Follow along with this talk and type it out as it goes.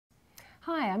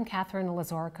Hi, I'm Catherine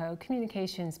Lazorko,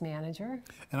 Communications Manager.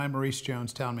 And I'm Maurice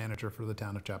Jones, Town Manager for the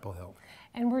Town of Chapel Hill.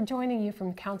 And we're joining you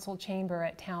from Council Chamber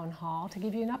at Town Hall to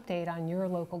give you an update on your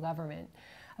local government.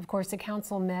 Of course, the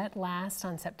Council met last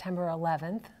on September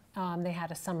 11th. They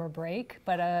had a summer break,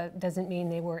 but doesn't mean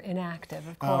they were inactive,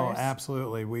 of course. Oh,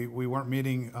 absolutely. We weren't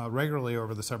meeting regularly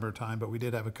over the summertime, but we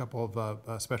did have a couple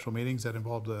of special meetings that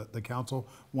involved the council.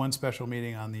 One special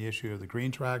meeting on the issue of the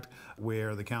Green Tract,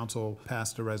 where the council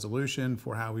passed a resolution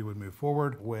for how we would move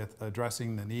forward with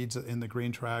addressing the needs in the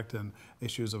Green Tract and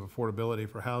issues of affordability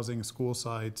for housing, school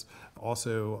sites,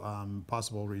 also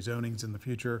possible rezonings in the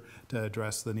future to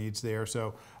address the needs there.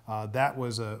 So that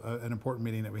was an important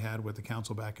meeting that we had with the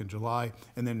council back in July.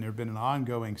 And then there have been an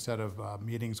ongoing set of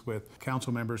meetings with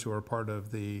council members who are part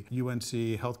of the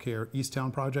UNC Healthcare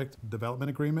Easttown Project Development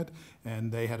Agreement.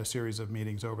 And they had a series of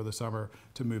meetings over the summer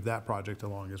to move that project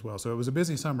along as well. So it was a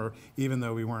busy summer, even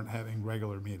though we weren't having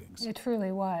regular meetings. It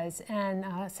truly was. And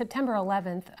September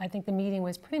 11th, I think the meeting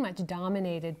was pretty much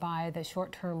dominated by the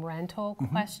short-term rental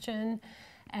question.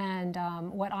 And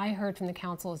what I heard from the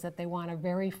council is that they want a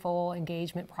very full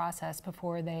engagement process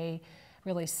before they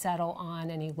really settle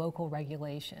on any local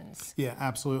regulations. Yeah,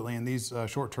 absolutely. And these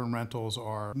short-term rentals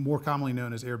are more commonly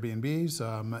known as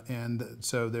Airbnbs. And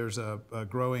so there's a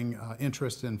growing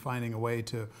interest in finding a way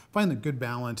to find a good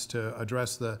balance to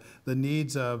address the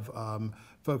needs of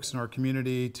folks in our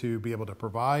community to be able to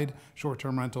provide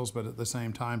short-term rentals, but at the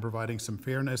same time providing some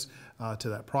fairness to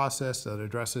that process that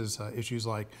addresses issues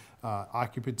like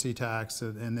occupancy tax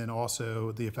and then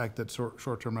also the effect that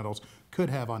short-term rentals could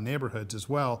have on neighborhoods as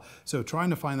well. So trying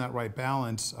to find that right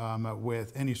balance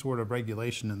with any sort of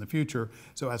regulation in the future.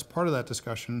 So as part of that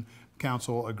discussion,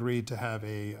 Council agreed to have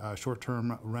a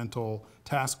short-term rental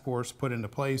task force put into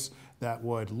place that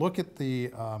would look at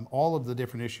all of the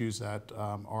different issues that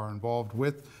are involved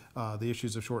with the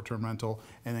issues of short-term rental,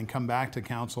 and then come back to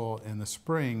Council in the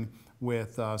spring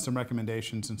with some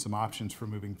recommendations and some options for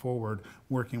moving forward,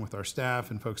 working with our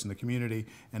staff and folks in the community.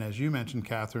 And as you mentioned,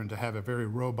 Catherine, to have a very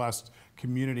robust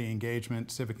community engagement,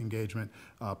 civic engagement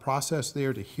process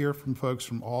there to hear from folks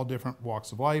from all different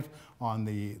walks of life on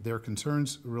their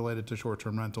concerns related to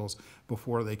short-term rentals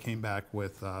before they came back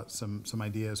with some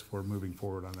ideas for moving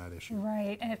forward on that issue.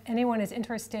 Right. And if anyone is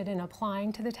interested in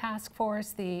applying to the task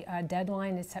force, the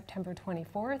deadline is September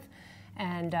 24th.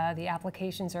 And the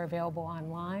applications are available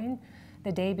online.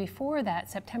 The day before that,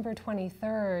 September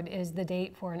 23rd, is the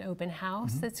date for an open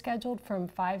house that's scheduled from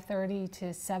 5:30 to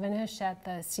 7-ish at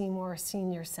the Seymour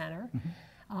Senior Center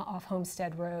off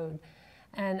Homestead Road.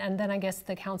 And then I guess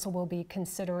the council will be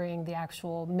considering the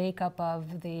actual makeup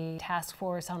of the task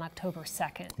force on October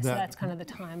 2nd. So that's kind of the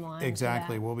timeline.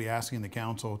 Exactly. We'll be asking the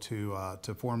council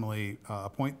to formally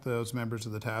appoint those members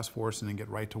of the task force and then get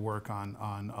right to work on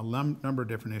a number of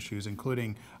different issues,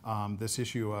 including this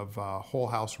issue of whole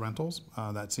house rentals.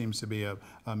 That seems to be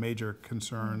a major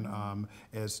concern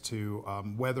as to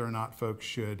whether or not folks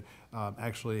should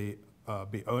actually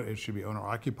it should be owner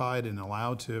occupied and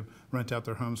allowed to rent out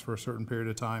their homes for a certain period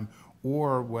of time,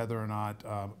 or whether or not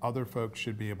other folks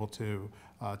should be able to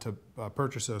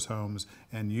purchase those homes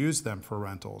and use them for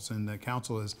rentals. And the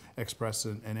council has expressed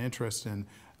an interest in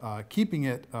keeping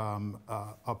it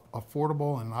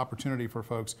affordable and an opportunity for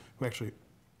folks who actually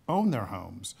own their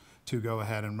homes to go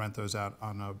ahead and rent those out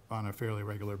on a fairly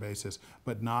regular basis,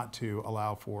 but not to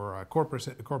allow for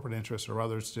corporate interests or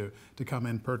others to come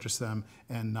in, purchase them,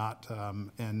 and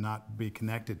not be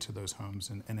connected to those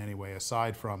homes in any way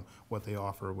aside from what they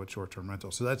offer with short-term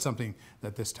rentals. So that's something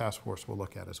that this task force will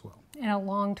look at as well. And a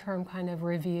long-term kind of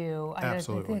review.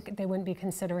 Absolutely. I think they wouldn't be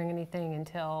considering anything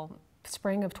until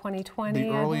spring of 2020. The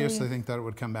earliest I think that it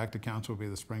would come back to council would be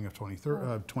the spring of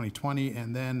 2020,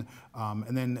 and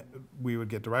then we would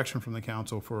get direction from the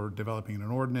council for developing an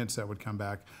ordinance that would come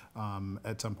back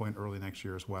at some point early next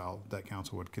year as well, that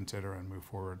council would consider and move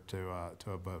forward to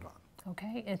a vote on.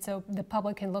 Okay, and so the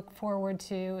public can look forward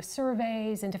to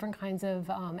surveys and different kinds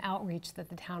of outreach that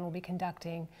the town will be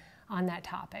conducting on that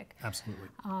topic. Absolutely.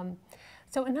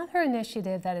 So another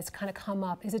initiative that has kind of come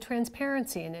up is a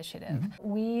transparency initiative.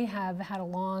 We have had a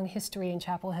long history in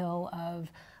Chapel Hill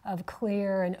of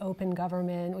clear and open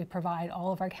government. We provide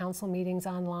all of our council meetings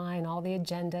online, all the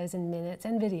agendas and minutes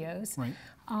and videos. Right.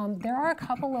 There are a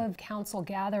couple of council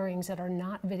gatherings that are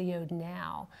not videoed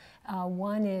now.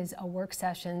 One is a work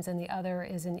sessions and the other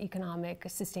is an economic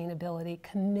sustainability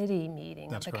committee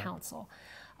meeting of the council.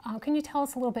 Can you tell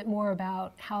us a little bit more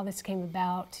about how this came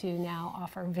about to now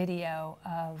offer video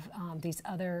of these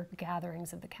other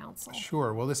gatherings of the council?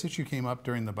 Sure. Well, this issue came up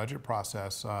during the budget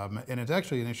process, and it's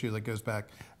actually an issue that goes back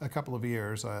a couple of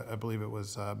years. I believe it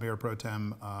was Mayor Pro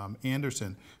Tem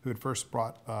Anderson who had first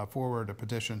brought forward a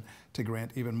petition to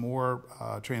grant even more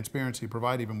transparency,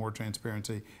 provide even more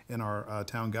transparency in our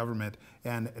town government.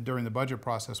 And during the budget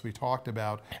process, we talked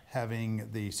about having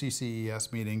the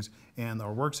CCES meetings and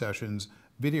our work sessions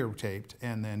videotaped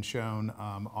and then shown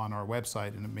on our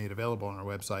website and made available on our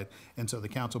website. And so the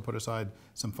council put aside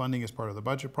some funding as part of the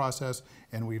budget process,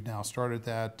 and we've now started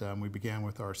that. We began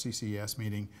with our CCES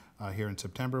meeting here in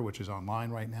September, which is online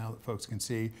right now that folks can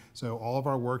see. So all of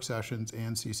our work sessions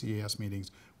and CCES meetings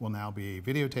will now be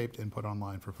videotaped and put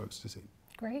online for folks to see.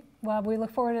 Great. Well, we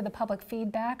look forward to the public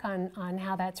feedback on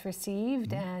how that's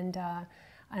received. And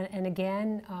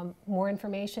again, more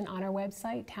information on our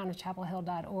website,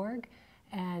 townofchapelhill.org.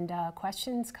 And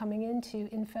questions coming into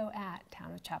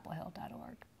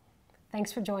info@townofchapelhill.org.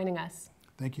 Thanks for joining us.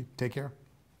 Thank you. Take care.